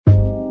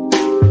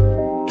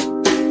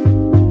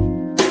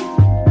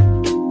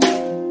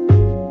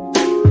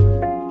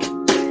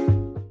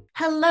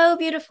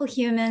beautiful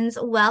humans.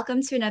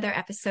 Welcome to another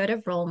episode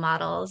of Role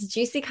Models,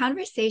 Juicy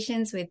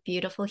Conversations with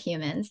Beautiful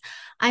Humans.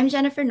 I'm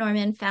Jennifer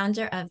Norman,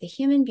 founder of the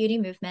Human Beauty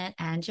Movement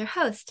and your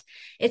host.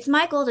 It's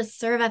my goal to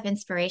serve up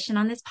inspiration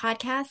on this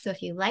podcast. So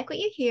if you like what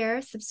you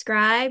hear,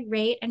 subscribe,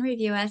 rate, and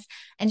review us,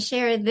 and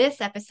share this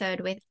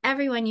episode with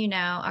everyone you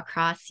know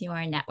across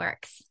your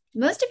networks.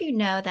 Most of you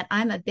know that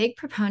I'm a big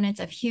proponent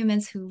of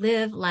humans who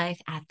live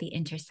life at the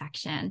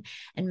intersection.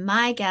 And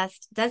my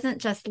guest doesn't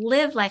just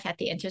live life at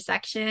the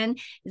intersection,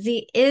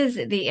 Z is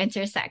the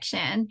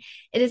intersection.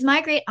 It is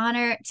my great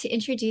honor to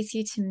introduce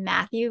you to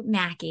Matthew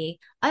Mackey,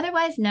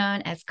 otherwise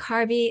known as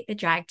Carbie the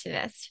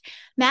Dragtivist.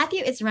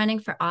 Matthew is running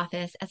for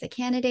office as a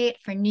candidate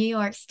for New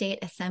York State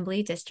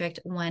Assembly District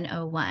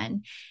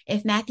 101.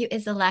 If Matthew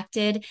is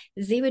elected,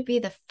 Z would be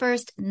the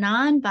first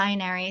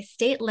non-binary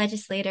state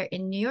legislator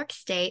in New York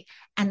State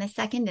and the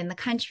second in the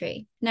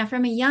country. Now,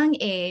 from a young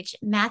age,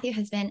 Matthew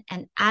has been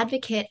an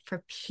advocate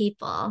for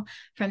people,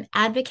 from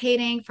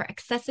advocating for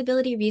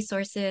accessibility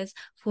resources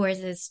for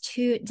his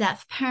two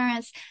deaf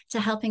parents to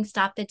helping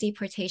stop the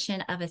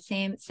deportation of a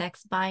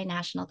same-sex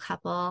binational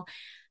couple.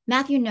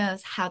 Matthew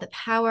knows how the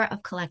power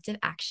of collective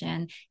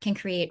action can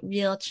create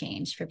real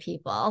change for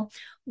people.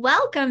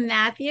 Welcome,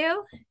 Matthew.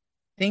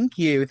 Thank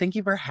you. Thank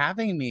you for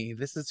having me.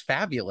 This is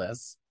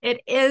fabulous. It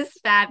is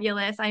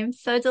fabulous. I'm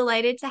so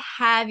delighted to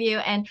have you.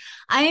 And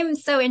I am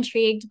so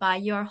intrigued by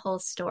your whole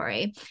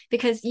story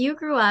because you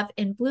grew up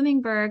in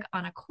Bloomingburg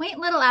on a quaint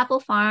little apple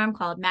farm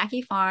called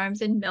Mackey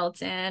Farms in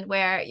Milton,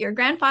 where your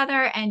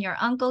grandfather and your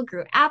uncle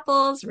grew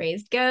apples,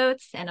 raised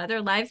goats, and other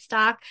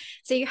livestock.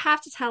 So you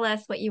have to tell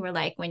us what you were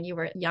like when you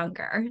were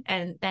younger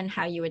and then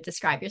how you would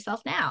describe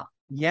yourself now.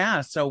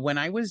 Yeah, so when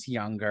I was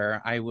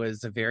younger, I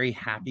was a very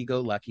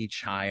happy-go-lucky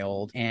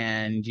child.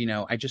 And,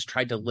 I just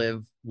tried to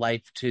live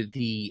life to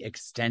the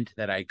extent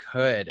that I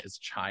could as a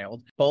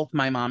child. Both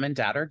my mom and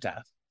dad are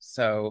deaf.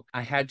 So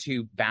I had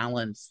to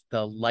balance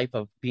the life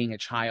of being a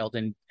child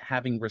and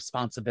having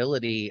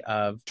responsibility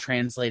of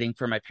translating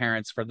for my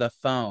parents for the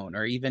phone,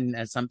 or even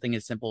as something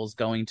as simple as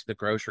going to the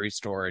grocery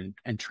store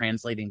and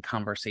translating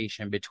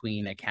conversation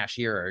between a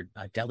cashier or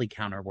a deli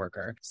counter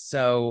worker.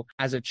 So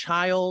as a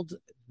child,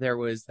 there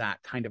was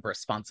that kind of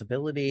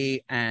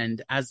responsibility.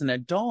 And as an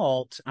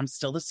adult, I'm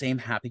still the same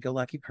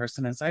happy-go-lucky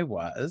person as I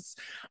was.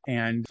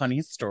 And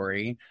funny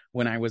story,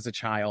 when I was a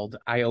child,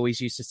 I always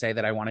used to say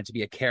that I wanted to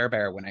be a Care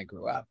Bear when I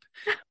grew up.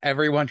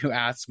 Everyone who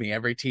asked me,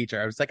 every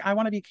teacher, I was like, I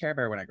want to be a Care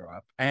Bear when I grow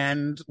up.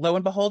 And lo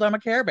and behold, I'm a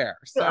Care Bear.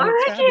 You So are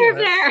it's a Care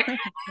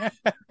fabulous.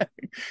 Bear.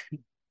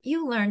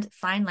 You learned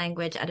sign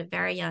language at a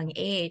very young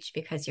age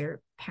because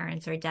your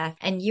parents are deaf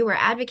and you were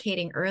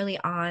advocating early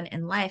on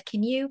in life.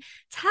 Can you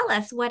tell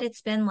us what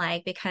it's been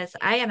like? Because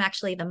I am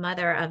actually the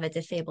mother of a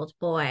disabled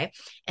boy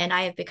and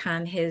I have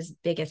become his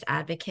biggest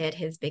advocate,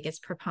 his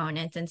biggest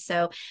proponent. And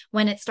so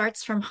when it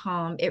starts from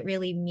home, it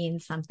really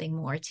means something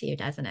more to you,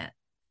 doesn't it?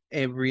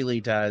 It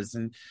really does.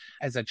 And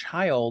as a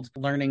child,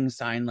 learning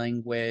sign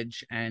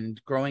language and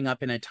growing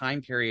up in a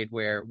time period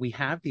where we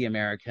have the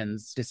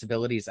Americans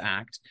Disabilities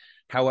Act.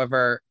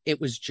 However, it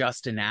was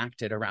just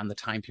enacted around the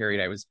time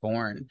period I was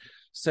born.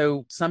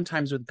 So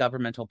sometimes with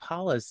governmental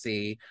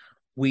policy,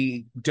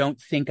 we don't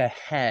think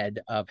ahead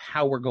of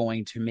how we're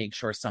going to make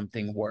sure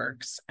something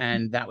works.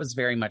 And that was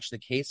very much the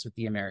case with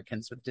the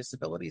Americans with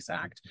Disabilities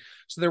Act.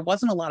 So there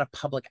wasn't a lot of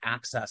public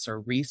access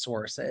or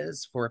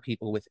resources for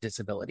people with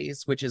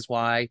disabilities, which is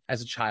why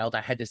as a child,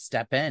 I had to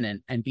step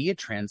in and be a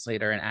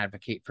translator and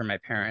advocate for my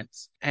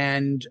parents.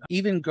 And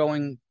even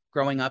growing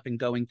up and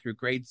going through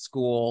grade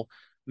school,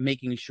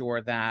 making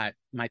sure that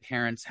my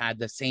parents had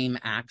the same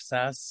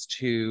access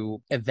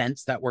to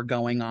events that were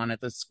going on at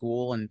the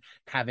school and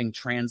having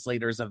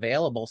translators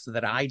available so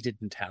that I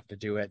didn't have to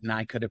do it and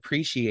I could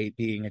appreciate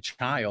being a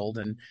child,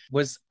 and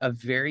was a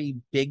very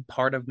big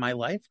part of my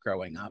life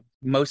growing up.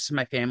 Most of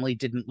my family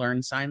didn't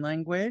learn sign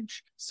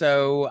language,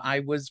 so I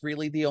was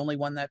really the only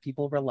one that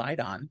people relied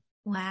on.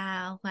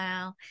 Wow,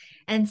 wow.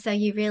 And so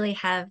you really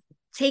have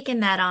taken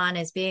that on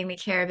as being the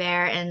Care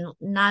Bear and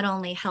not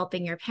only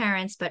helping your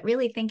parents, but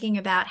really thinking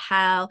about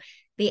how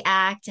the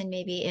act and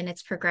maybe in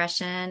its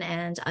progression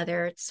and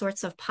other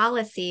sorts of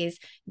policies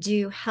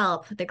do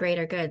help the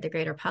greater good, the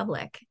greater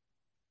public.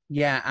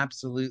 Yeah,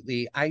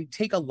 absolutely. I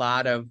take a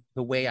lot of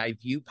the way I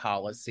view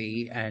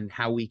policy and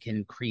how we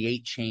can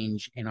create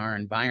change in our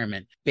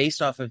environment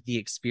based off of the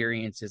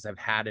experiences I've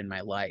had in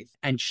my life.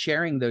 And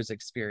sharing those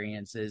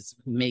experiences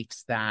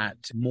makes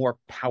that more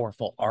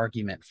powerful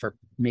argument for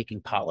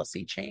making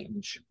policy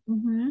change.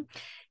 Mhm.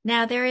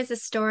 Now, there is a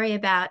story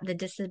about the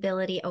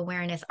Disability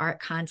Awareness Art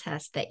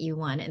Contest that you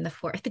won in the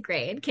fourth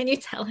grade. Can you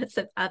tell us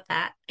about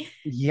that?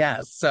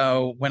 Yes.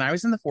 So when I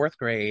was in the fourth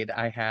grade,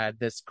 I had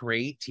this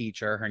great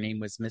teacher. Her name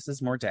was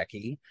Mrs.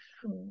 Mordecki.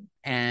 Mm.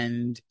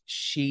 And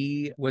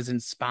she was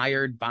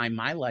inspired by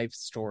my life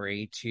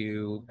story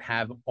to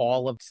have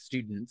all of the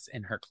students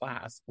in her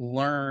class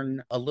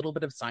learn a little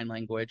bit of sign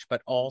language,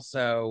 but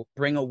also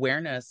bring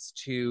awareness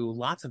to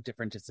lots of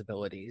different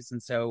disabilities.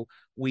 And so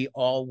we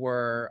all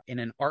were in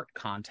an art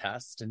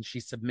contest, and she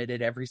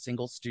submitted every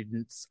single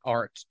student's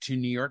art to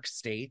New York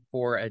State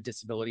for a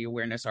disability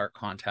awareness art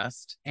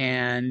contest.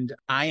 And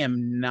I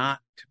am not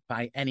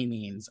by any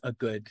means a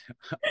good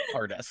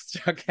artist.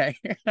 Okay.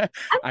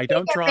 I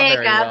don't Your draw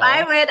very makeup.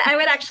 well. I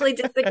would actually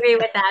disagree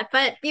with that,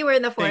 but you were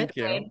in the fourth Thank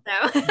you. grade,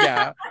 so.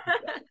 Yeah.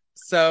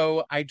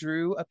 So I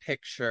drew a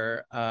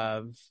picture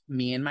of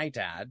me and my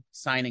dad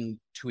signing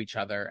to each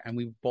other, and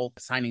we both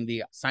signing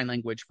the sign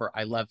language for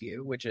I love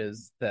you, which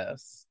is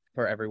this.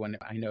 For everyone,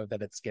 I know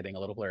that it's getting a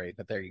little blurry,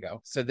 but there you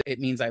go. So it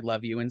means I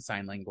love you in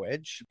sign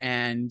language.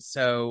 And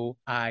so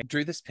I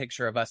drew this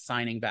picture of us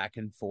signing back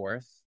and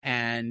forth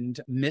and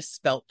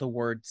misspelt the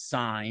word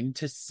sign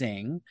to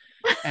sing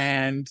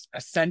and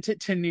sent it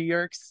to New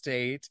York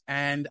State.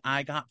 And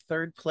I got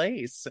third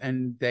place,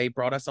 and they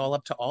brought us all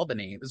up to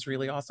Albany. It was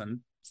really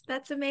awesome.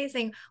 That's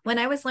amazing. When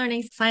I was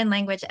learning sign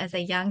language as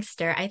a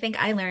youngster, I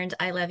think I learned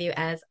I love you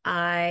as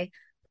I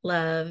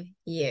love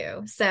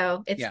you.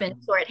 So it's Yeah. been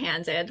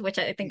shorthanded, which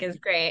I think is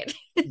great.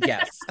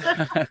 Yes.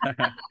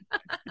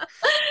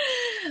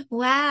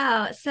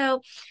 Wow.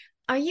 So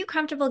are you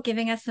comfortable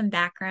giving us some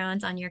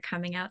background on your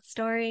coming out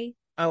story?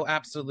 Oh,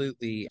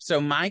 absolutely. So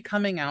my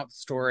coming out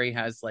story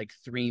has like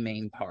three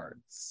main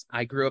parts.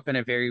 I grew up in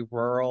a very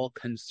rural,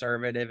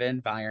 conservative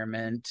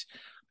environment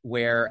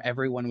where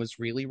everyone was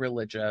really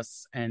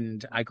religious.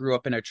 And I grew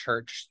up in a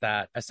church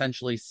that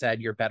essentially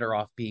said you're better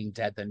off being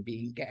dead than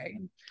being gay.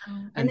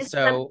 And And this is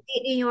so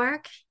upstate New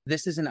York?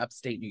 this is in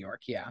upstate New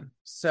York, yeah.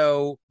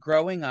 So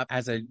growing up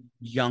as a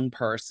young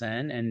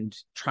person and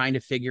trying to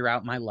figure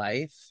out my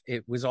life,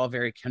 it was all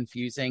very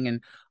confusing.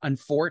 And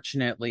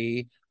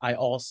unfortunately, I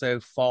also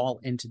fall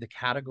into the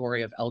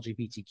category of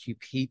LGBTQ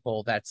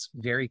people that's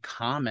very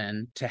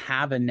common to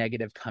have a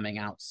negative coming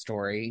out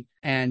story.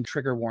 And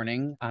trigger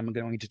warning, I'm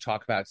going to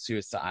talk about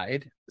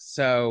suicide.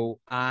 So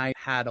I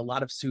had a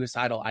lot of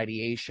suicidal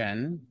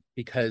ideation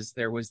because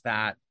there was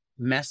that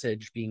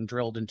message being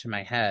drilled into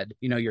my head,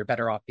 you're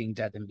better off being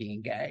dead than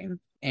being gay.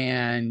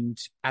 And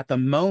at the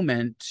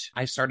moment,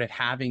 I started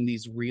having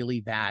these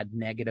really bad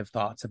negative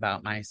thoughts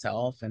about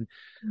myself and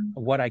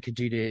what I could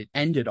do to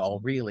end it all,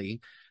 really.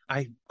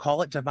 I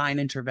call it divine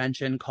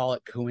intervention, call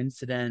it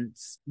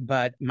coincidence,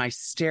 but my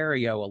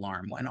stereo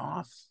alarm went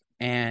off.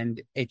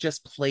 And it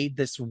just played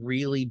this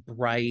really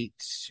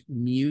bright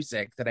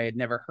music that I had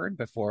never heard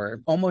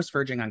before, almost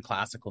verging on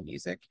classical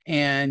music.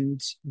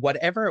 And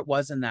whatever it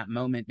was in that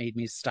moment made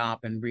me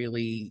stop and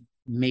really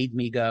made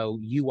me go,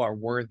 you are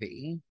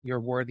worthy. You're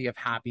worthy of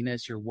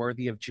happiness. You're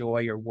worthy of joy.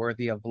 You're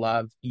worthy of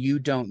love. You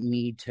don't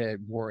need to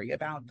worry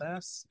about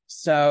this.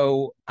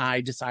 So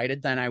I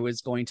decided then I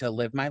was going to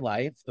live my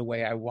life the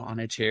way I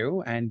wanted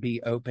to and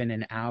be open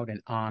and out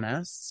and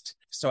honest.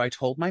 So I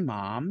told my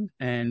mom,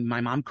 and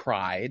my mom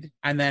cried.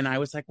 And then I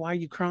was like, why are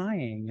you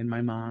crying? And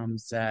my mom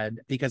said,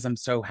 because I'm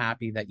so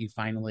happy that you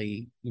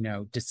finally,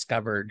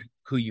 discovered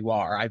who you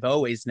are. I've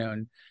always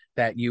known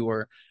that you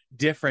were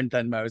different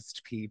than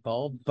most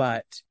people,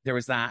 but there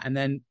was that. And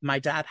then my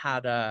dad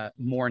had a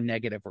more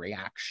negative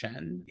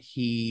reaction.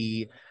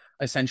 He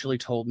essentially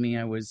told me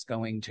I was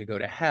going to go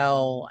to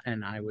hell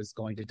and I was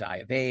going to die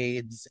of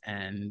AIDS,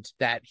 and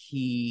that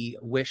he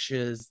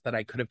wishes that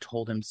I could have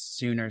told him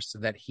sooner so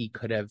that he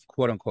could have,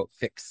 quote unquote,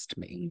 fixed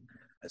me.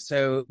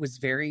 So it was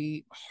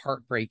very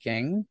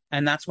heartbreaking.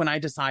 And that's when I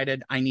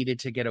decided I needed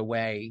to get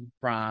away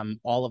from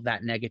all of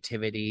that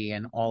negativity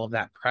and all of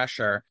that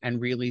pressure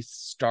and really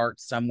start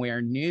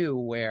somewhere new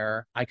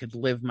where I could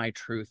live my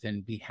truth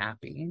and be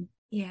happy.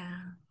 Yeah,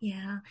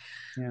 yeah.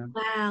 Yeah.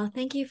 Wow,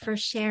 thank you for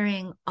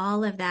sharing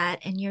all of that.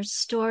 And your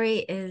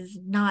story is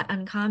not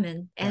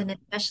uncommon. Yeah. And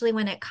especially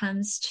when it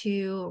comes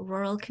to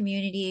rural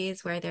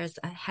communities where there's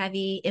a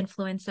heavy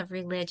influence of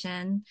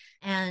religion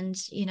and,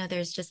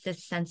 there's just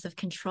this sense of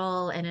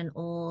control and an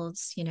old,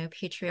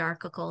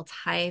 patriarchal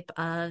type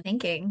of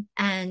thinking.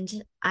 And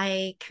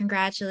I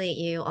congratulate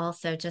you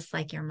also, just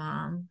like your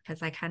mom,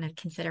 because I kind of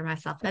consider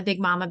myself a big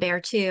mama bear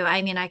too.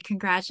 I mean, I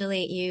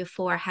congratulate you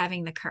for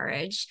having the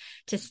courage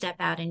to step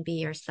out and be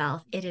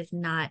yourself. It is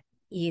not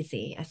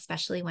easy,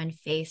 especially when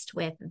faced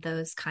with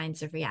those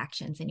kinds of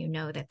reactions and you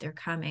know that they're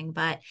coming.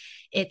 But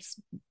it's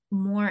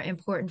more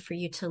important for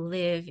you to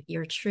live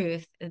your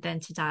truth than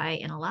to die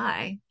in a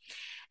lie.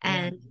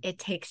 And it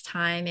takes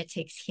time, it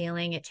takes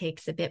healing, it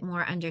takes a bit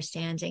more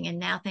understanding. And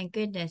now, thank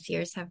goodness,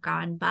 years have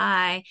gone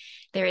by.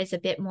 There is a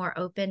bit more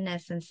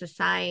openness in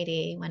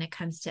society when it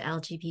comes to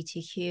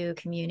LGBTQ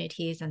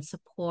communities and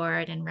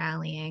support and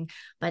rallying,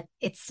 but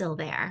it's still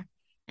there.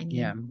 I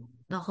Yeah. mean,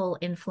 the whole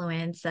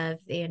influence of,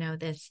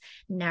 this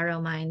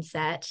narrow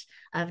mindset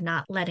of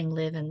not letting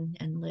live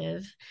and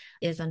live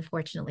is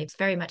unfortunately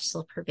very much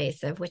still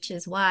pervasive, which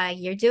is why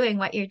you're doing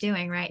what you're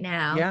doing right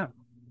now, Yeah.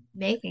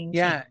 making change.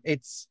 Yeah,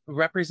 it's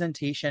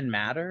representation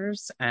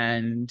matters.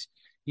 And,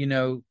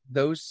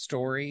 those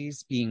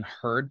stories being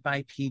heard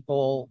by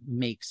people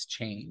makes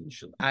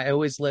change. I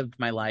always lived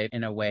my life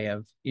in a way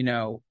of,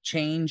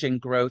 change and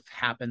growth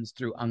happens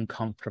through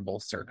uncomfortable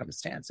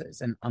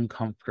circumstances and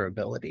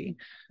uncomfortability.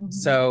 Mhm.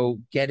 So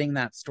getting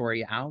that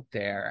story out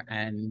there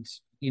and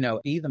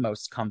be the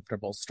most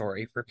comfortable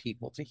story for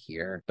people to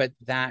hear, but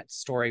that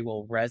story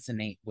will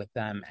resonate with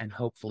them and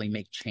hopefully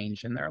make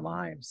change in their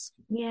lives.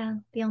 Yeah,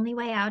 the only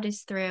way out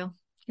is through.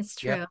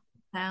 It's Yep. true.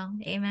 So,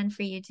 amen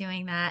for you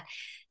doing that.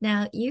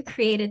 Now, you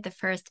created the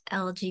first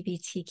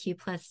LGBTQ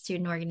plus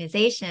student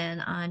organization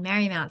on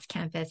Marymount's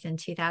campus in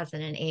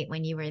 2008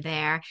 when you were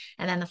there.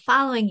 And then the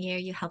following year,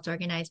 you helped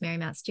organize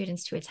Marymount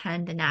students to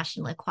attend the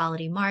National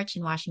Equality March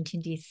in Washington,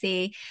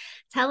 D.C.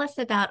 Tell us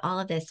about all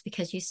of this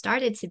because you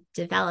started to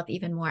develop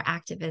even more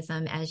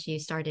activism as you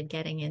started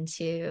getting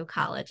into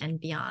college and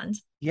beyond.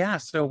 Yeah.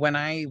 So when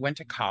I went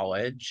to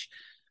college,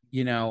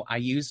 I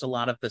used a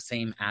lot of the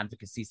same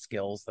advocacy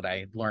skills that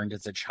I learned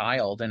as a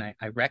child. And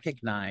I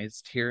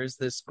recognized here's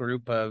this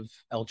group of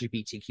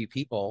LGBTQ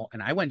people.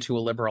 And I went to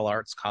a liberal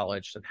arts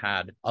college that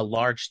had a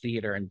large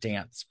theater and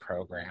dance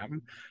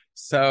program.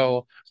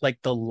 So, like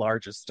the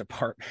largest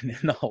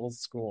department in the whole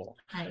school.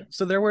 Right.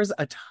 So, there was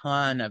a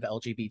ton of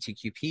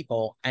LGBTQ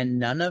people, and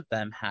none of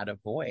them had a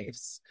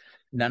voice.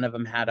 None of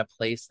them had a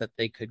place that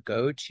they could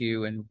go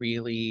to and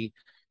really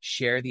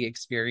share the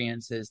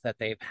experiences that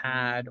they've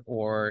had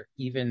or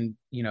even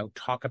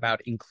talk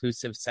about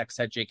inclusive sex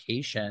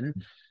education.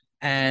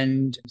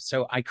 And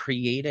so I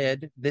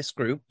created this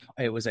group.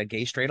 It was a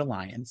gay straight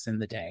alliance in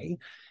the day,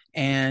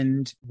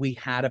 and we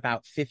had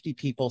about 50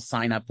 people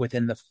sign up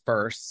within the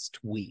first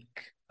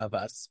week of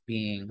us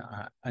being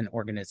an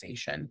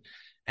organization.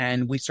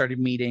 And we started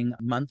meeting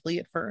monthly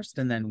at first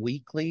and then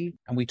weekly.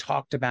 And we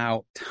talked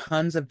about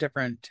tons of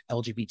different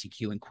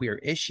LGBTQ and queer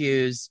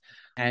issues,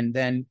 and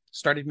then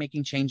started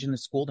making change in the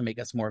school to make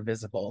us more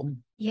visible.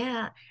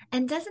 Yeah.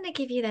 And doesn't it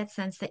give you that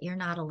sense that you're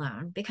not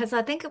alone? Because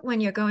I think when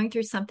you're going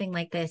through something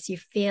like this, you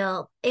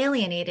feel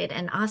alienated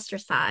and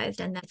ostracized,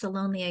 and that's a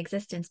lonely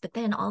existence. But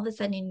then all of a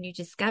sudden, you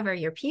discover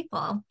your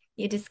people,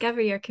 you discover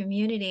your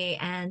community,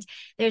 and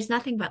there's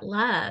nothing but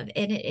love.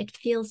 And it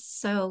feels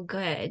so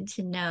good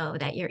to know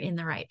that you're in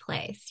the right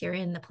place. You're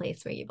in the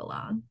place where you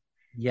belong.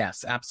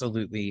 Yes,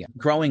 absolutely.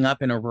 Growing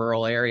up in a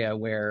rural area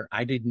where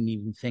I didn't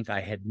even think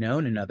I had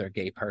known another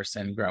gay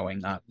person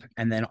growing up,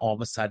 and then all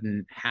of a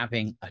sudden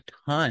having a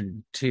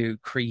ton to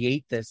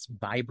create this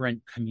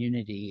vibrant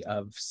community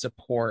of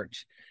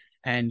support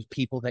and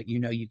people that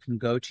you can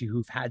go to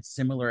who've had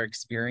similar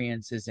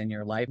experiences in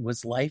your life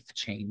was life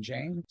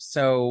changing.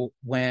 So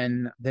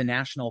when the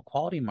National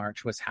Equality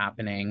March was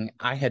happening,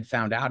 I had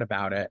found out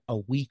about it a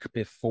week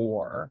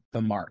before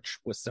the march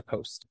was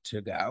supposed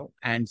to go.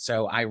 And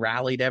so I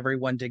rallied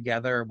everyone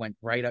together, went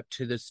right up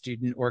to the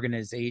student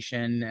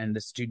organization and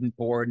the student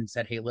board and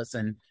said, hey,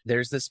 listen,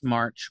 there's this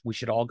march. We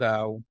should all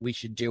go. We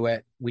should do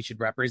it. We should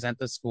represent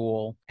the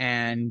school.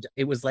 And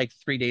it was like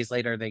 3 days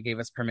later, they gave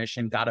us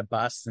permission, got a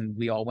bus, and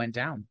we all went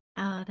down.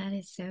 Oh, that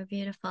is so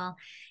beautiful.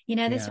 This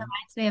Yeah.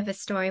 reminds me of a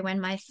story. When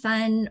my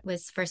son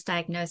was first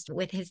diagnosed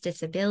with his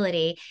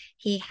disability,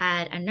 he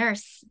had a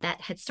nurse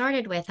that had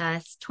started with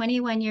us,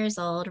 21 years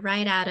old,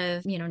 right out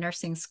of,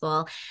 nursing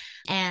school,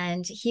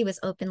 and he was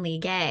openly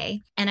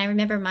gay. And I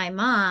remember my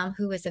mom,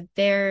 who was a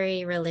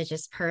very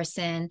religious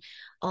person,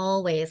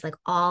 always, like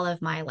all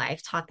of my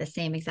life, taught the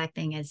same exact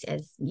thing as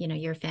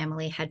your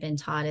family had been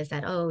taught, is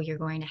that, oh, you're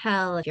going to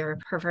hell if you're a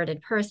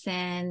perverted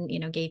person,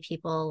 gay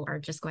people are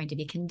just going to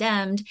be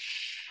condemned.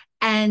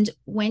 And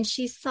when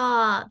she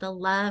saw the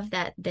love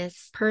that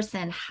this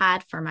person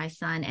had for my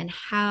son and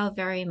how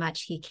very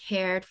much he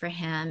cared for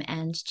him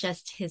and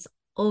just his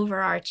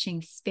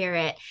overarching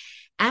spirit,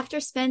 after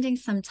spending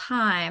some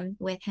time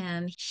with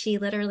him, she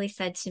literally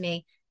said to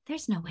me,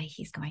 there's no way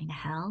he's going to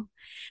hell.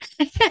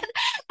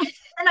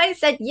 And I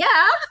said,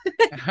 yeah.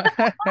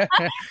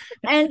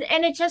 And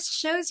it just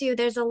shows you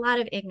there's a lot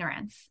of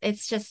ignorance.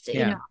 It's just,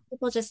 Yeah.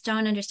 people just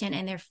don't understand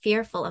and they're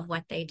fearful of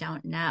what they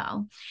don't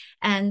know.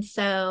 And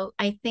so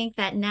I think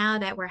that now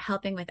that we're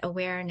helping with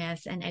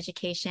awareness and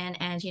education,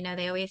 and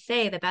they always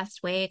say the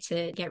best way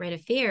to get rid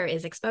of fear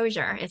is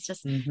exposure. It's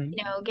just, Hmm.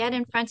 get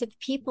in front of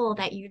people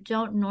that you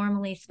don't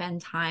normally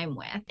spend time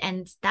with.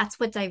 And that's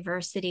what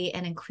diversity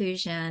and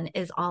inclusion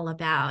is all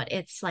about.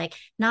 It's like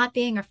not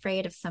being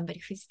afraid of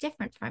somebody who's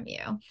different from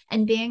you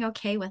and being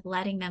okay with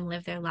letting them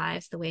live their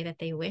lives the way that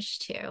they wish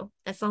to.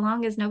 As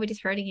long as nobody's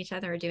hurting each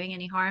other or doing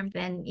any harm,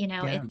 then,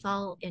 Yeah. it's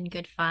all in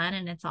good fun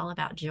and it's all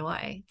about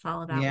joy. It's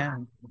all about Yeah.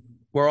 love.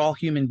 We're all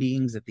human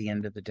beings at the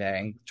end of the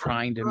day,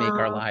 trying to make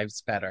our Oh,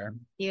 lives better.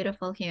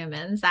 beautiful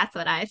humans. That's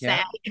what I say.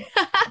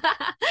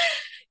 Yeah.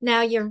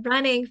 Now you're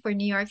running for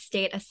New York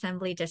State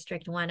Assembly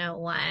District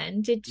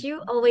 101. Did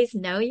you always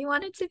know you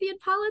wanted to be in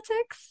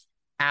politics?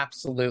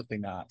 Absolutely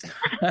not.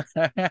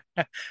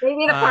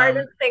 Maybe the um,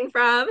 farthest thing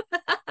from.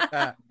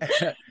 uh,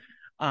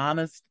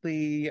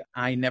 Honestly,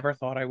 I never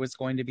thought I was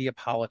going to be a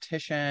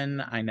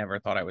politician. I never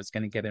thought I was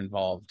going to get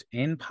involved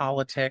in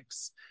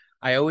politics.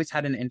 I always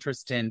had an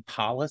interest in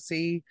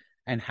policy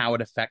and how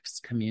it affects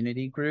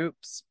community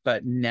groups,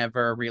 but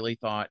never really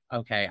thought,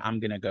 okay, I'm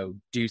going to go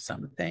do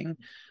something.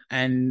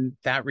 And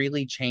that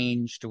really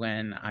changed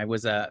when I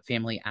was a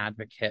family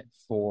advocate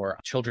for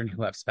children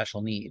who have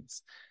special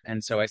needs.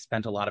 And so I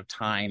spent a lot of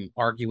time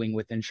arguing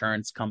with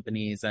insurance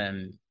companies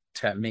and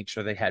to make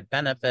sure they had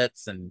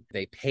benefits and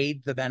they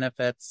paid the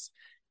benefits.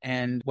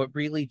 And what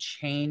really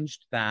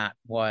changed that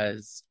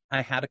was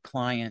I had a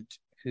client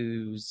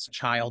whose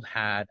child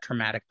had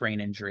traumatic brain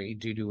injury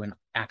due to an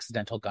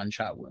accidental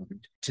gunshot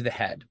wound to the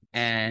head.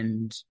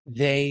 And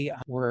they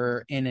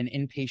were in an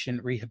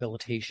inpatient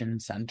rehabilitation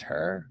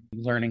center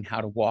learning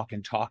how to walk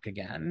and talk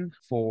again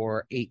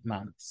for 8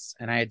 months.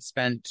 And I had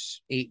spent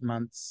 8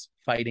 months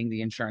fighting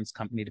the insurance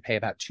company to pay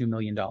about $2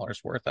 million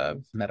worth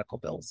of medical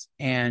bills.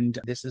 And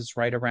this is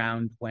right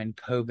around when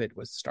COVID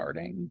was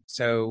starting.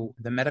 So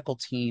the medical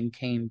team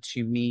came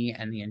to me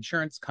and the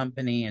insurance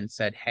company and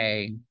said,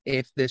 hey,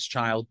 if this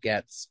child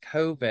gets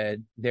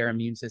COVID, their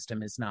immune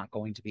system is not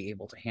going to be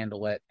able to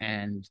handle it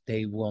and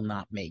they will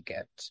not make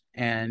it.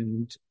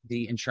 And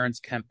the insurance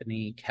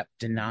company kept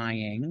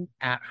denying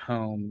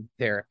at-home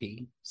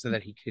therapy so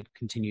that he could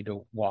continue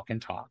to walk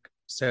and talk.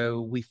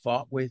 So we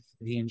fought with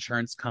the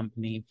insurance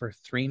company for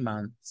 3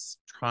 months,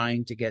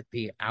 trying to get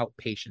the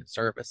outpatient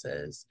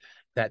services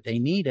that they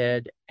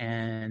needed.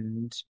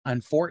 And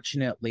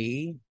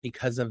unfortunately,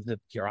 because of the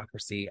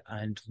bureaucracy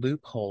and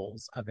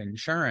loopholes of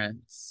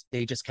insurance,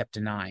 they just kept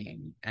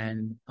denying.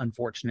 And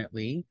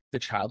unfortunately, the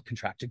child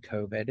contracted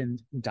COVID and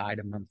died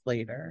a month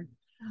later.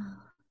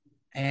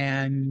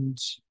 And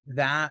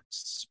that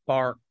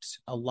sparked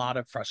a lot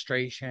of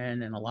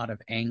frustration and a lot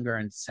of anger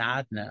and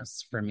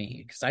sadness for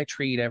me because I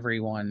treat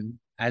everyone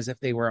as if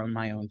they were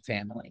my own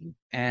family.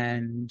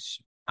 And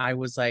I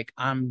was like,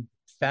 I'm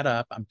fed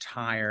up. I'm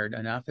tired.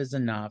 Enough is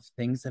enough.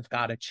 Things have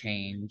got to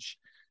change.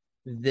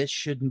 This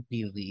shouldn't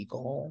be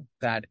legal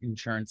that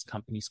insurance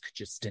companies could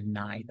just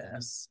deny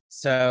this.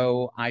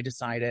 So I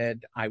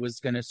decided I was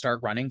going to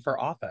start running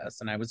for office,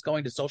 and I was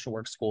going to social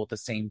work school at the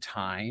same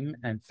time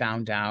and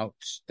found out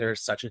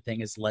there's such a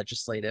thing as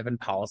legislative and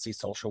policy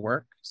social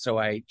work. So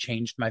I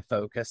changed my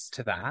focus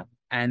to that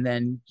and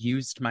then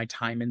used my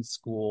time in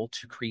school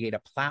to create a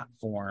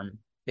platform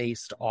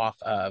based off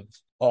of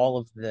all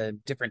of the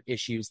different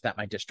issues that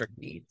my district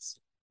needs.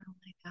 Oh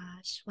my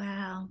gosh.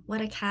 Wow. What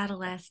a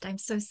catalyst. I'm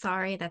so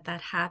sorry that that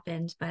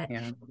happened, but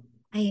Yeah.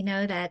 I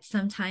know that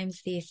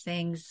sometimes these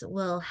things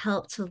will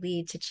help to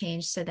lead to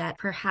change so that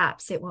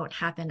perhaps it won't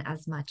happen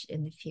as much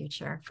in the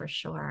future for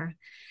sure.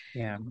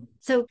 Yeah.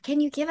 So,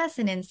 can you give us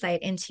an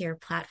insight into your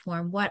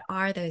platform? What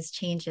are those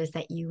changes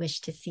that you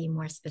wish to see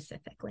more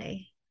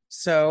specifically?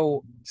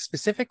 So,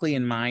 specifically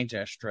in my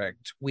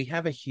district, we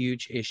have a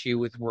huge issue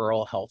with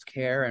rural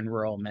healthcare and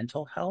rural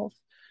mental health.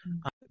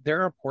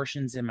 There are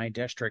portions in my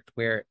district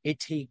where it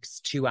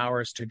takes 2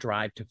 hours to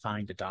drive to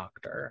find a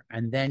doctor,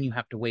 and then you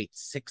have to wait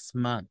 6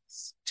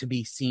 months to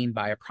be seen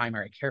by a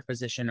primary care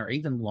physician, or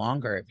even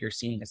longer if you're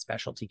seeing a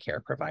specialty care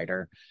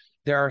provider.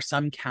 There are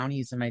some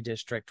counties in my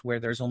district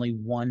where there's only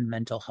one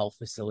mental health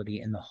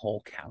facility in the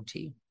whole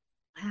county.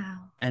 Wow.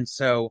 And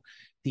so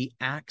the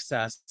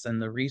access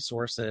and the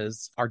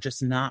resources are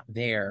just not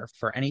there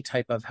for any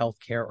type of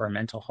healthcare or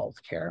mental health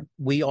care.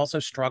 We also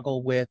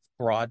struggle with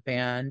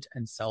broadband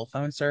and cell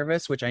phone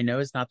service, which I know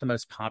is not the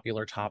most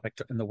popular topic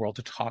in the world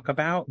to talk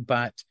about,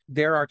 but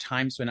there are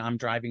times when I'm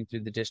driving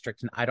through the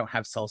district and I don't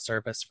have cell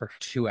service for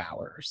 2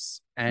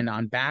 hours. And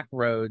on back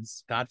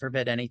roads, God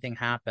forbid anything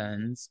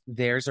happens,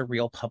 there's a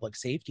real public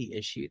safety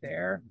issue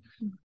there.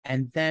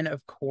 And then,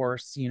 of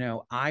course,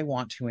 I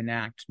want to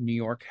enact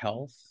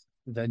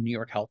the New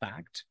York Health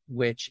Act,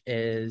 which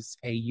is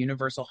a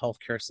universal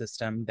healthcare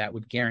system that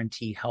would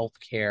guarantee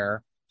healthcare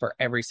for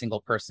every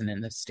single person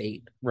in the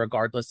state,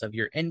 regardless of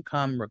your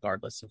income,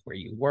 regardless of where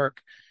you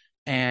work.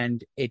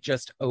 And it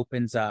just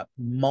opens up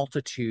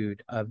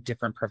multitude of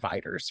different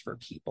providers for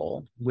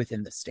people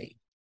within the state.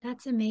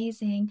 That's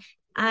amazing.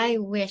 I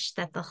wish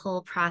that the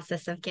whole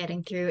process of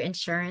getting through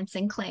insurance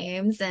and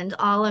claims and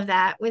all of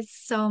that was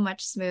so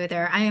much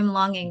smoother. I am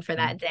longing for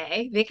that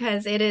day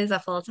because it is a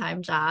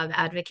full-time job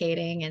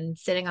advocating and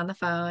sitting on the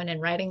phone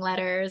and writing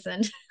letters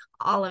and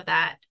all of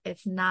that.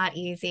 It's not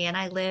easy. And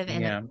I live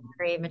in a Yeah.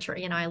 very mature,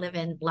 I live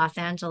in Los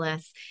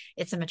Angeles.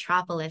 It's a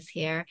metropolis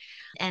here.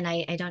 And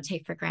I don't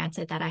take for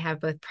granted that I have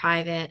both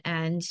private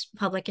and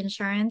public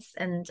insurance.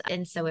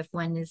 And so if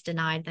one is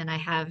denied, then I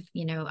have,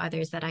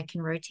 others that I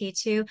can rotate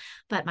to.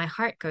 But my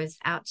heart goes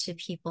out to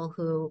people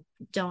who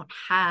don't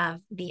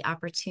have the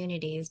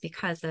opportunities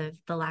because of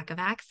the lack of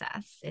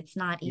access. It's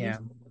not easy. Yeah.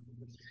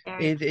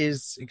 Very. It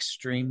is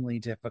extremely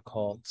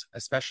difficult,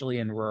 especially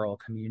in rural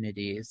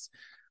communities.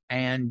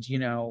 And,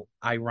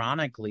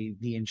 ironically,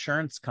 the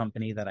insurance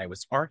company that I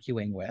was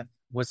arguing with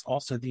was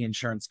also the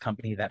insurance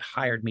company that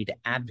hired me to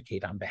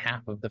advocate on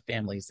behalf of the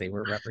families they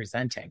were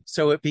representing.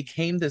 So it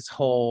became this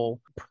whole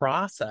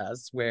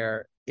process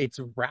where it's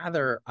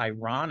rather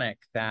ironic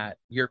that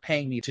you're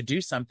paying me to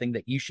do something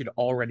that you should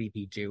already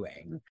be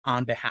doing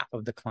on behalf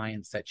of the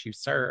clients that you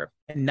serve.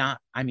 And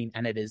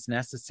and it is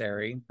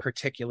necessary,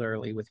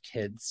 particularly with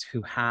kids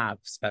who have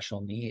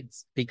special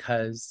needs,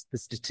 because the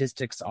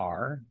statistics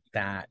are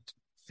that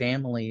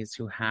families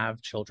who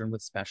have children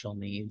with special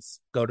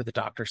needs go to the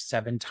doctor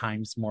 7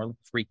 times more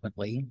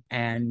frequently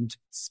and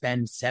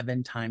spend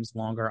 7 times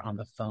longer on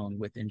the phone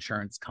with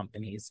insurance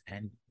companies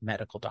and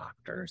medical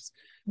doctors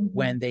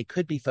when they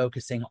could be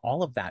focusing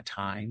all of that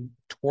time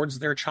towards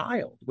their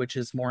child, which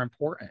is more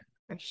important.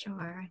 For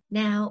sure.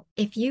 Now,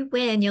 if you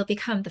win, you'll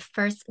become the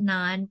first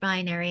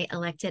non-binary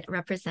elected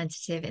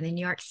representative in the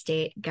New York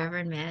State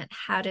government.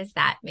 How does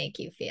that make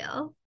you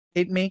feel?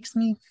 It makes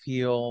me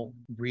feel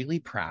really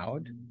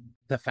proud.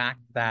 The fact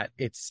that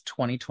it's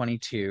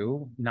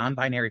 2022,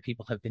 non-binary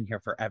people have been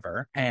here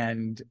forever.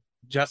 And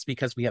just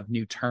because we have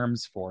new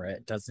terms for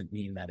it doesn't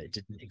mean that it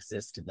didn't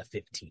exist in the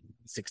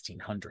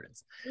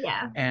 1600s.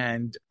 Yeah.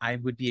 And I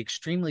would be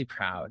extremely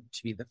proud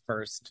to be the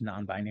first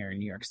non-binary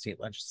New York State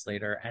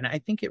legislator. And I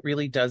think it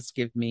really does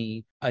give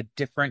me a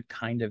different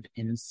kind of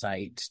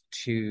insight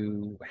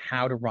to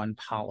how to run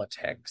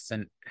politics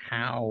and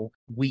how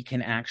we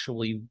can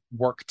actually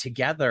work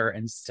together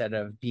instead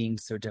of being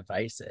so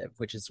divisive,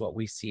 which is what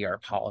we see our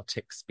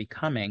politics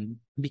becoming.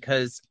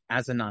 Because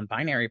as a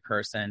non-binary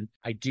person,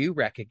 I do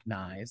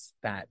recognize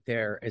that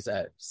there is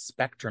a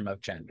spectrum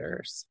of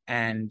genders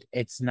and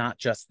it's not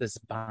just this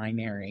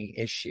binary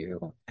issue.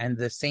 And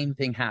the same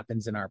thing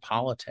happens in our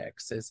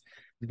politics is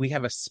we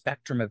have a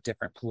spectrum of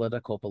different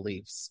political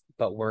beliefs,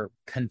 but we're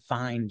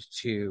confined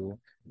to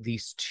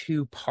these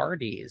two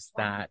parties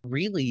that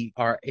really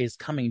is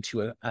coming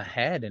to a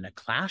head and a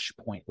clash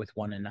point with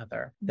one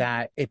another,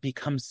 that it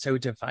becomes so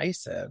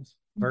divisive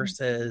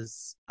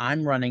versus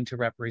I'm running to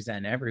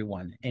represent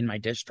everyone in my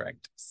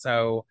district.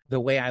 So the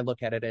way I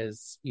look at it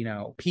is,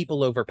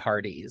 people over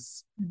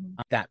parties,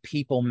 that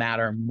people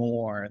matter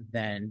more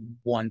than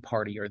one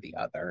party or the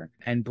other,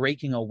 and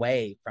breaking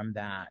away from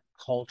that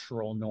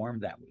cultural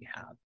norm that we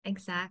have.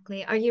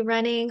 Exactly. Are you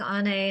running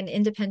on an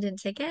independent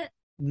ticket?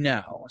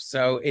 No.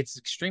 So it's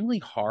extremely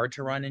hard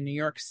to run in New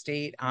York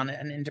State on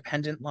an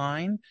independent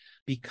line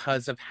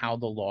because of how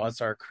the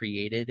laws are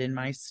created in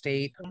my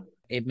state. Yeah.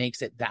 It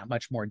makes it that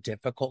much more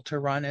difficult to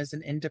run as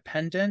an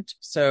independent.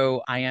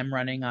 So I am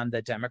running on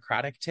the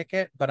Democratic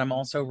ticket, but I'm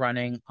also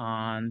running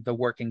on the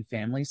Working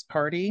Families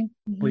Party,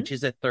 which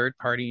is a third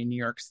party in New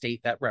York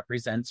State that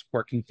represents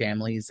working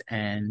families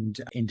and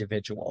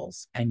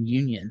individuals and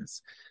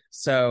unions.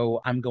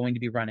 So I'm going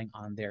to be running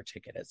on their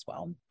ticket as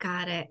well.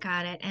 Got it.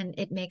 Got it. And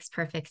it makes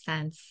perfect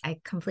sense. I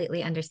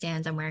completely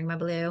understand. I'm wearing my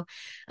blue.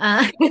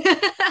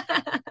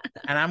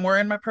 And I'm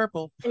wearing my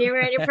purple. And you're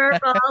wearing your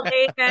purple. There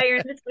you go. You're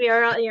in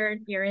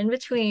between. You're in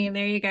between.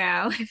 There you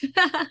go.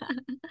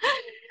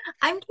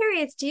 I'm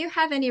curious, do you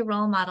have any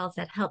role models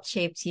that helped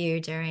shape you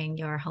during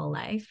your whole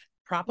life?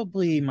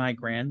 Probably my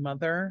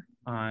grandmother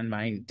on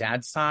my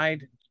dad's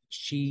side.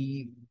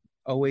 She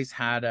always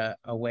had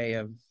a way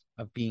of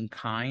being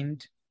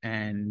kind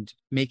and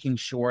making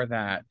sure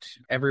that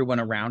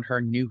everyone around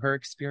her knew her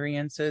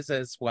experiences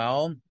as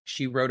well.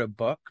 She wrote a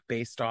book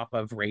based off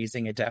of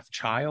raising a deaf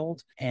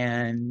child.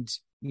 And,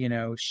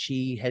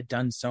 she had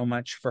done so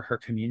much for her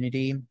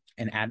community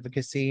and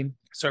advocacy.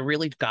 So I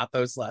really got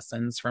those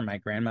lessons from my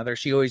grandmother.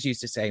 She always used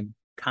to say,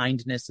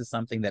 kindness is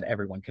something that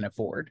everyone can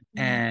afford.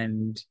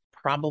 And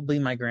probably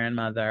my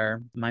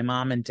grandmother. My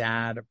mom and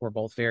dad were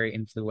both very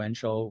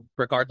influential.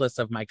 Regardless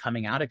of my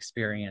coming out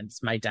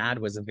experience, my dad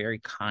was a very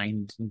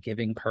kind and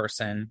giving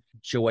person,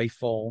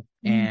 joyful.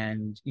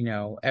 And,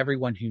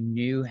 everyone who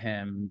knew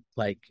him,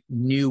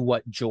 knew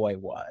what joy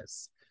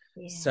was.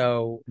 Yeah.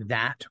 So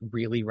that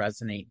really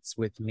resonates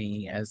with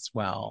me as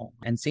well.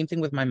 And same thing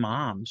with my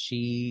mom.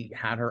 She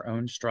had her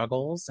own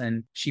struggles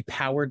and she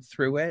powered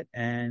through it.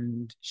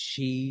 And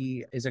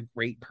she is a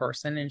great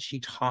person. And she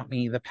taught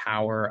me the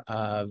power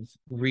of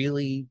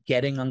really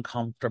getting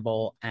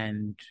uncomfortable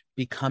and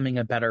becoming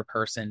a better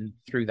person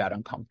through that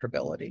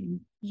uncomfortability.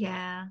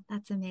 Yeah,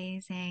 that's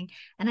amazing.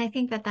 And I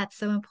think that that's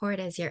so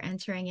important as you're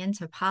entering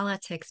into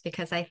politics,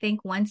 because I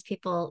think once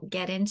people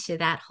get into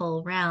that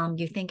whole realm,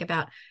 you think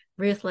about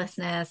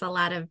ruthlessness, a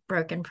lot of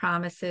broken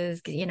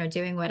promises,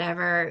 doing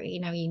whatever, you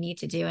need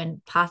to do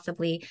and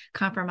possibly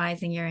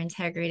compromising your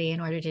integrity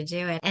in order to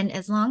do it. And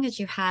as long as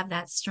you have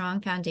that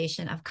strong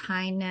foundation of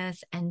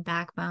kindness and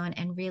backbone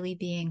and really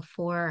being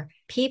for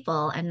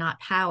people and not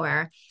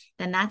power,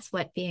 then that's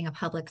what being a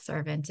public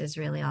servant is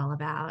really all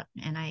about.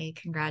 And I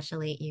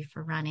congratulate you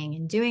for running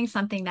and doing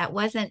something that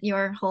wasn't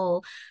your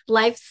whole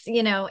life's,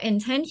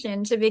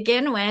 intention to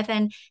begin with,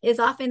 and is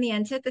often the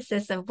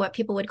antithesis of what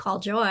people would call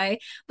joy.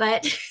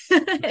 But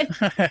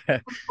it's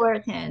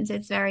important.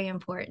 It's very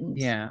important.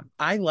 Yeah.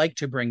 I like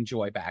to bring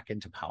joy back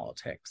into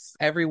politics.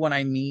 Everyone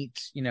I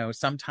meet,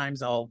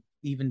 sometimes I'll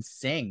even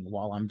sing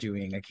while I'm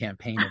doing a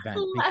campaign event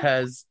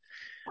because,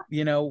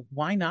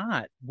 why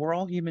not? We're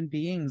all human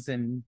beings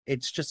and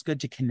it's just good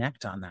to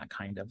connect on that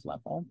kind of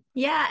level.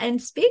 Yeah,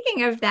 and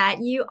speaking of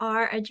that, you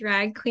are a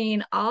drag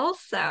queen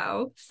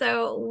also.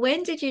 So,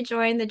 when did you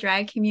join the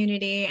drag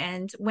community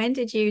and when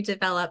did you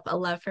develop a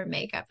love for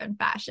makeup and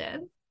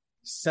fashion?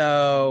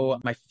 So,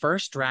 my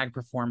first drag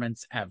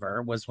performance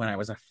ever was when I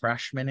was a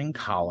freshman in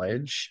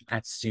college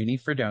at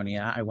SUNY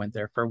Fredonia. I went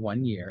there for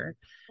 1 year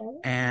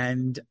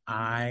and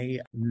I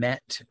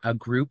met a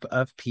group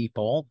of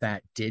people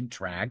that did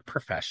drag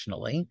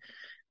professionally.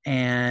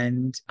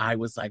 And I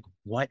was like,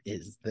 what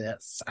is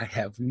this? I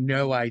have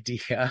no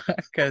idea.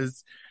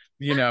 Because,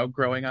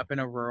 growing up in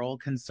a rural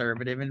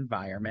conservative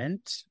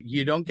environment,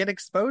 you don't get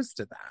exposed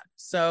to that.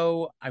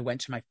 So I went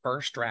to my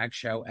first drag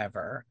show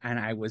ever and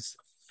I was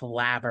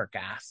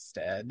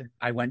flabbergasted.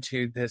 I went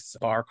to this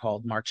bar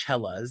called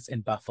Marcella's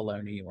in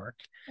Buffalo, New York.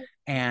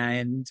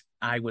 And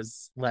I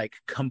was like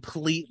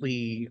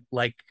completely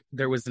like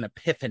there was an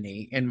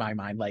epiphany in my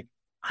mind, like,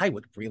 I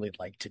would really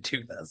like to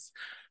do this.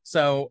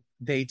 So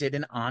they did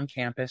an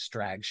on-campus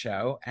drag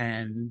show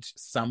and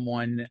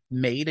someone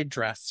made a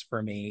dress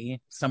for me.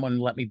 Someone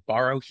let me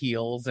borrow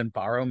heels and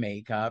borrow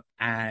makeup.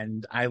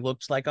 And I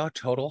looked like a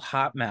total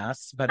hot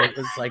mess, but it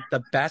was like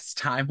the best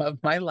time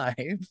of my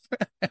life.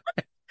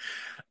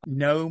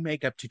 No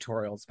makeup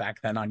tutorials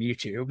back then on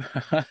YouTube.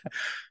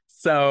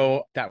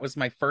 So that was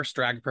my first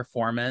drag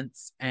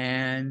performance.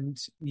 And,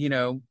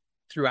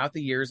 throughout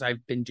the years,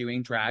 I've been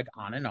doing drag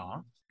on and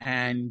off.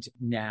 And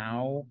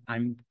now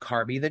I'm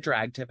Carbie the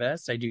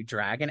Dragtivist. I do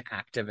drag and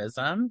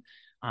activism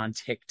on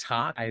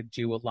TikTok. I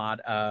do a lot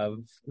of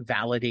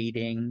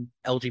validating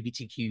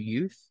LGBTQ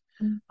youth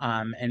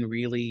and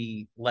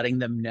really letting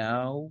them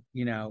know,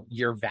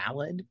 you're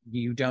valid.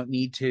 You don't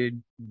need to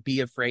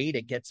be afraid.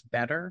 It gets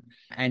better.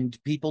 And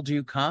people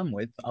do come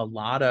with a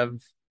lot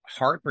of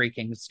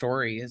heartbreaking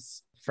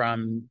stories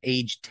from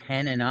age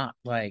 10 and up,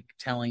 like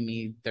telling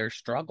me their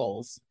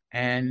struggles.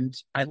 And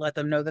I let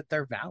them know that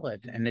they're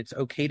valid and it's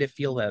okay to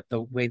feel that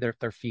the way that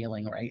they're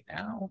feeling right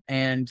now.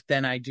 And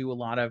then I do a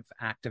lot of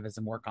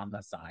activism work on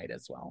the side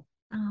as well.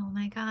 Oh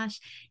my gosh.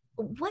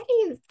 What do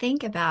you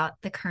think about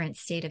the current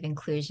state of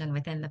inclusion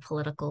within the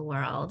political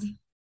world?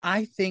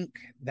 I think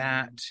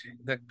that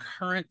the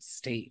current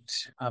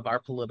state of our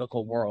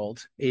political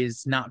world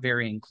is not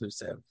very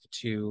inclusive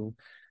to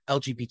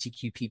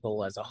LGBTQ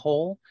people as a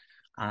whole.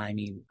 I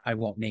mean, I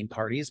won't name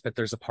parties, but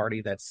there's a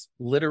party that's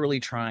literally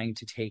trying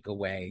to take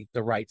away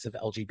the rights of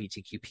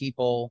LGBTQ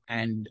people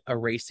and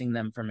erasing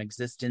them from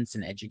existence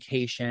in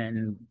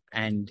education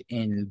and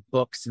in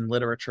books and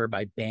literature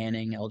by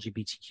banning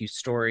LGBTQ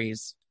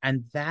stories.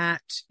 And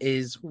that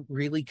is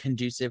really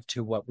conducive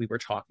to what we were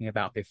talking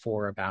about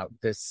before about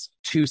this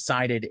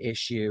two-sided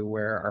issue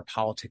where our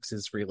politics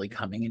is really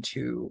coming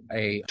into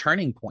a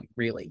turning point,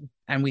 really.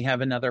 And we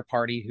have another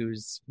party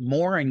who's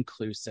more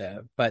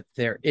inclusive, but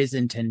there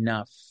isn't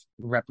enough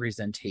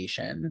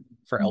representation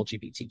for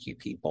LGBTQ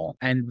people.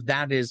 And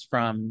that is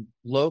from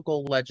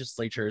local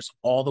legislatures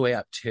all the way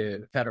up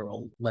to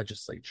federal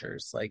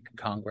legislatures like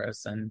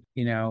Congress. And,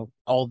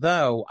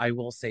 although I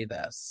will say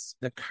this,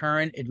 the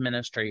current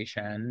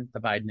administration, the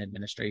Biden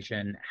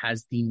administration,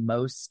 has the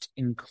most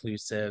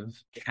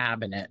inclusive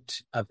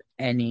cabinet of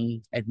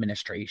any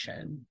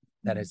administration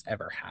that has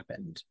ever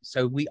happened.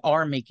 So we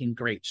are making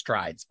great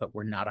strides, but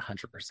we're not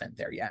 100%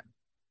 there yet.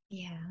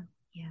 Yeah.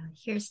 Yeah,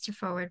 here's to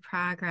forward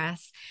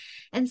progress.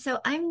 And so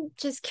I'm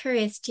just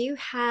curious, do you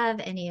have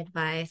any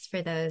advice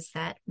for those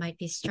that might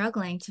be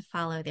struggling to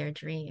follow their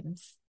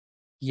dreams?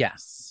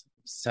 Yes.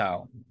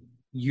 So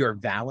you're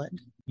valid,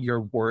 you're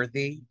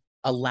worthy.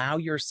 Allow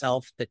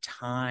yourself the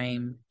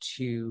time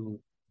to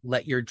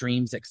let your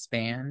dreams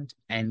expand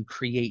and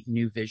create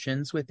new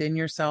visions within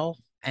yourself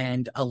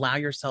and allow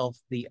yourself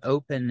the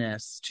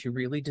openness to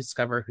really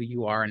discover who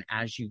you are. And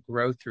as you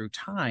grow through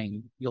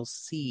time, you'll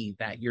see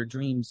that your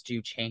dreams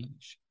do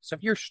change. So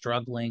if you're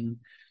struggling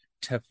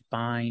to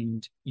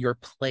find your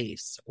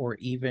place or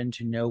even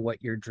to know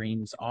what your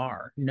dreams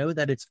are, know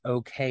that it's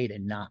okay to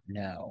not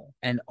know.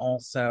 And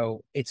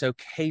also, it's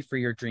okay for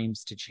your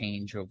dreams to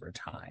change over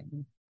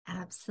time.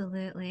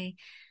 Absolutely.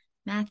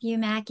 Matthew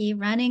Mackey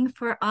running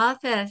for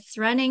office,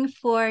 running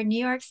for New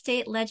York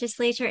State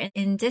Legislature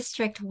in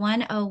District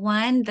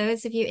 101.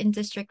 Those of you in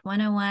District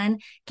 101,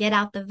 get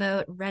out the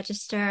vote,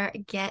 register,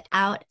 get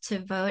out to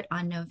vote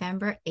on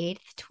November 8th,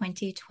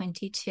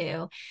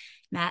 2022.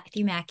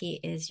 Matthew Mackey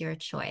is your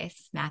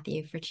choice.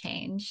 Matthew for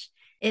change.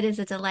 It is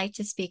a delight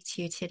to speak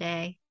to you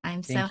today.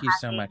 I'm so Thank you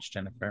so happy. much,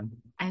 Jennifer.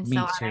 I'm so Me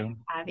honored too. to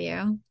have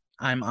you.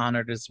 I'm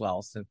honored as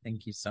well. So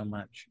thank you so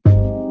much.